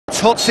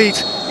hot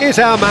seat is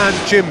our man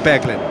Jim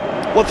Beglin.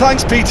 Well,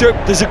 thanks, Peter.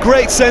 There's a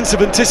great sense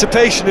of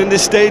anticipation in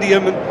this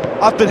stadium, and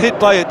I've been hit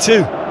by it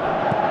too.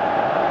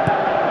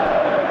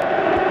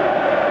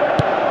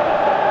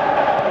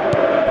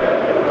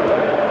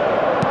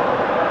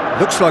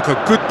 Looks like a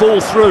good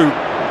ball through.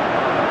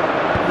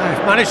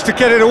 They've managed to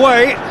get it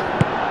away.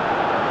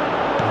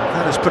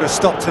 That has put a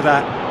stop to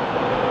that.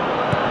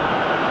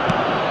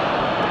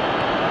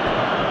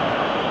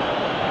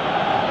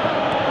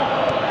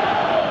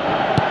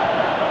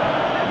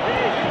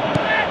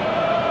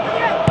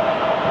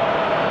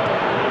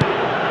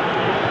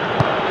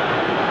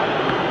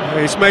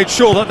 He's made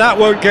sure that that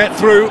won't get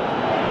through.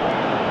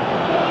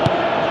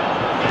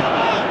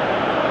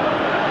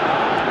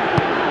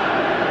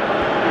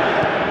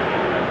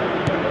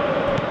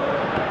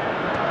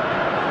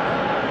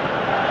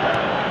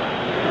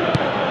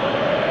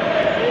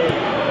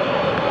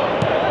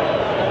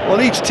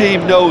 Well, each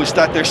team knows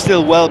that they're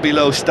still well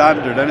below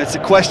standard, and it's a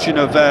question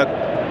of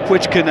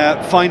which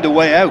can find a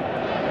way out.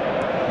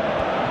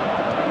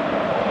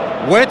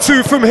 Where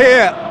to from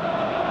here?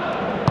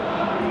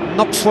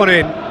 Knocks one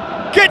in.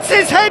 Gets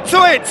his head to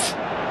it!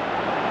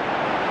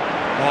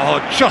 Oh,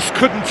 just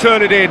couldn't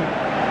turn it in.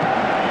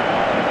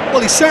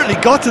 Well, he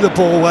certainly got to the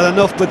ball well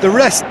enough, but the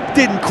rest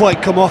didn't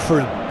quite come off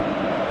for him.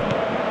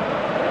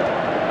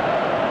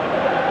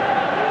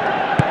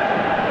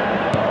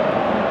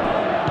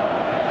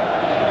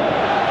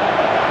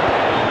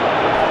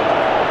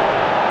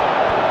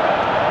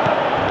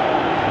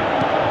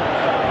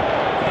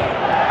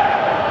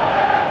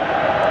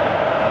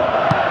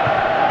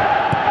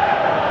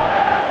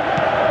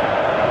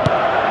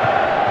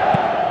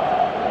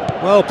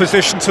 Well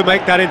positioned to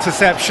make that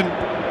interception.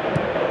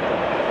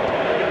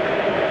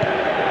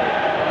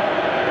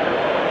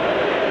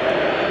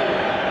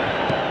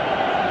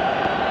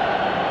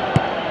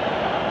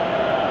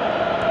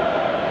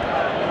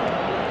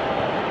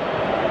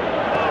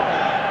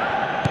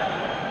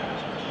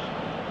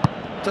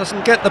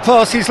 Doesn't get the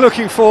pass he's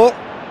looking for.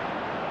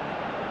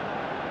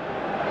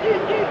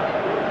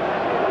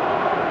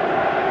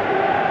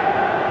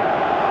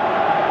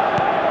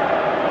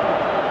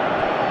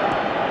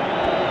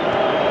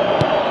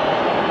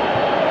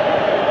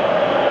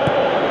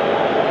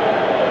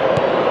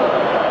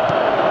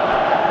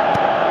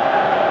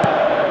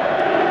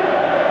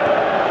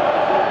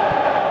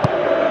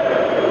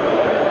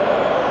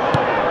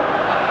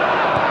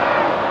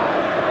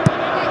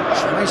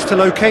 Tries to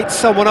locate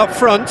someone up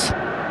front.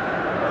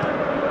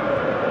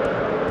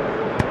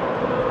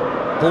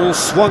 Ball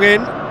swung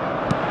in,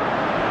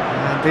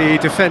 and the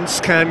defence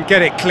can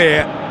get it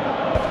clear.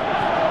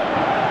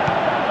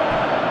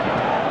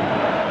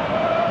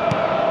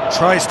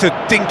 Tries to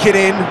dink it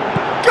in,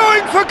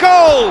 going for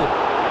goal!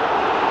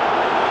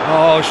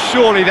 Oh,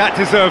 surely that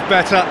deserved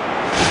better.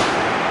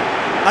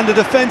 And the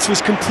defence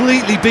was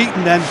completely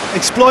beaten then.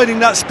 Exploiting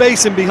that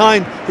space in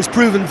behind has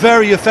proven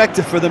very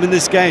effective for them in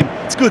this game.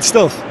 It's good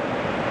stuff.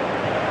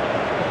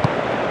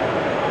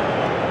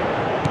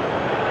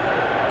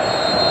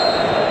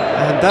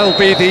 That'll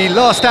be the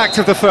last act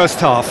of the first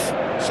half.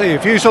 So your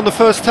views on the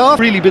first half?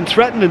 Really been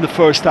threatened in the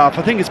first half.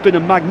 I think it's been a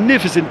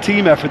magnificent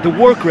team effort. The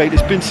work rate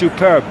has been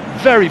superb.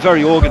 Very,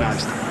 very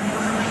organised.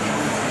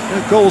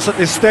 No goals at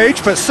this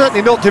stage, but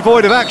certainly not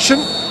devoid of action.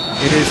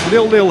 It is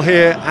 0-0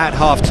 here at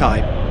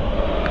half-time.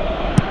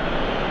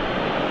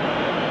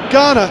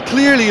 Ghana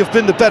clearly have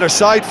been the better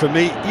side for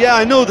me. Yeah,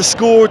 I know the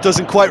score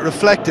doesn't quite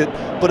reflect it,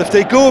 but if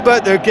they go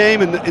about their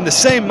game in the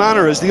same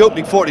manner as the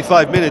opening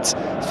 45 minutes,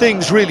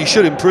 things really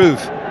should improve.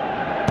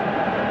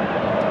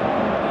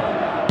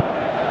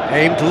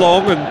 Aimed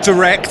long and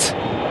direct.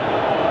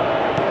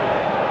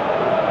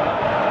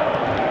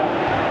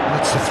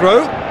 That's the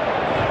throw.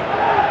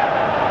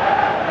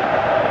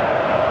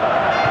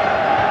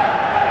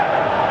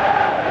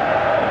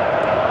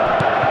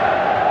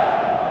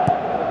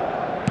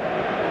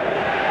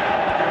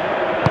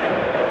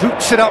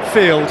 Boots it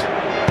upfield.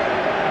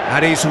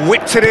 And he's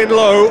whipped it in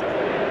low.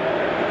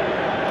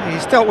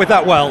 He's dealt with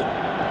that well.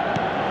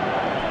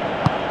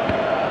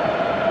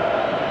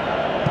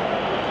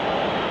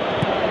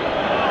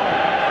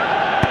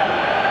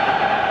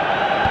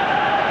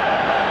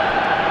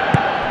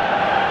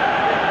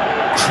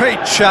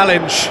 Great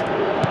challenge.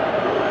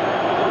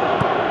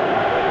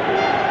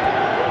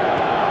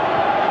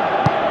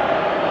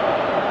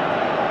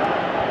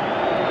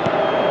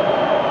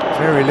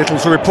 Very little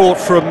to report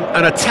from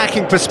an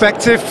attacking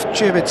perspective.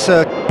 Jim, it's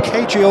a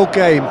cagey old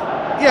game.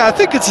 Yeah, I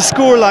think it's a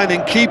scoreline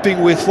in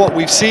keeping with what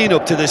we've seen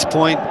up to this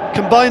point.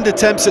 Combined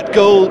attempts at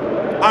goal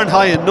aren't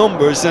high in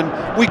numbers, and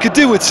we could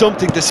do with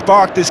something to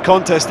spark this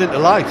contest into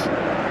life.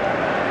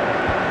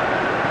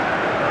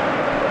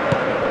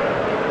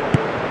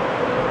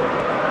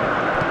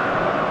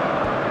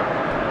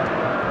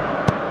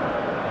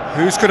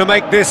 Who's going to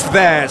make this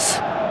theirs?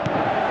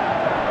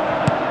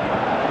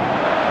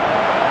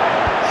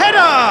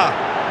 Header!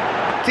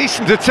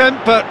 Decent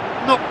attempt, but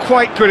not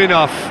quite good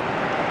enough.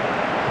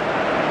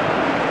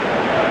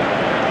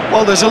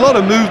 Well, there's a lot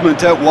of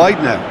movement out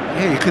wide now.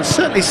 Yeah, you can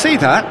certainly see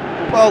that.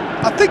 Well,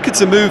 I think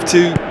it's a move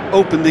to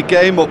open the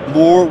game up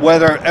more,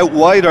 whether out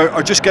wide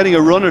or just getting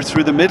a runner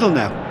through the middle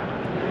now.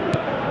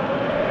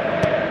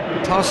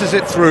 Passes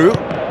it through,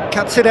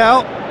 cuts it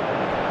out.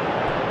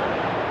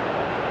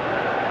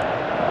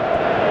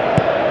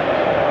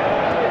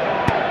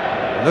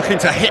 Looking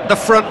to hit the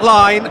front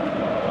line.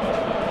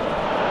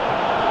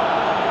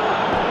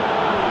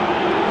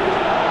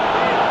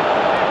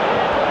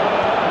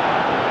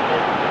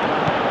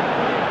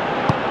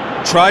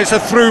 Tries a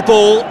through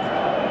ball.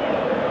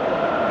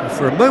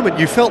 For a moment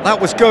you felt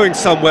that was going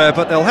somewhere,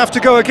 but they'll have to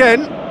go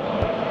again.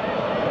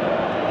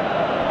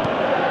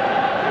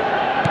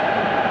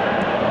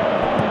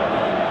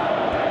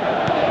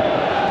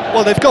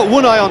 Well, they've got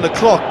one eye on the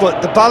clock,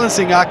 but the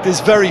balancing act is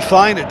very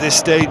fine at this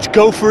stage.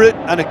 Go for it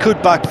and it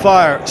could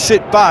backfire.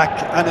 Sit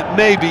back and it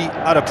may be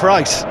at a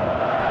price.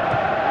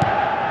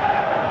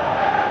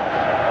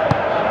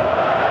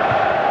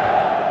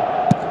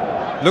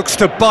 Looks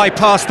to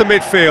bypass the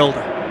midfield.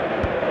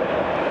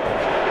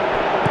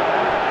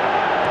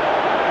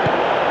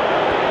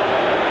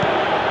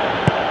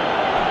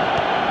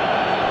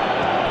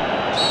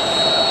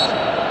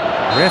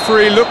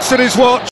 Referee looks at his watch.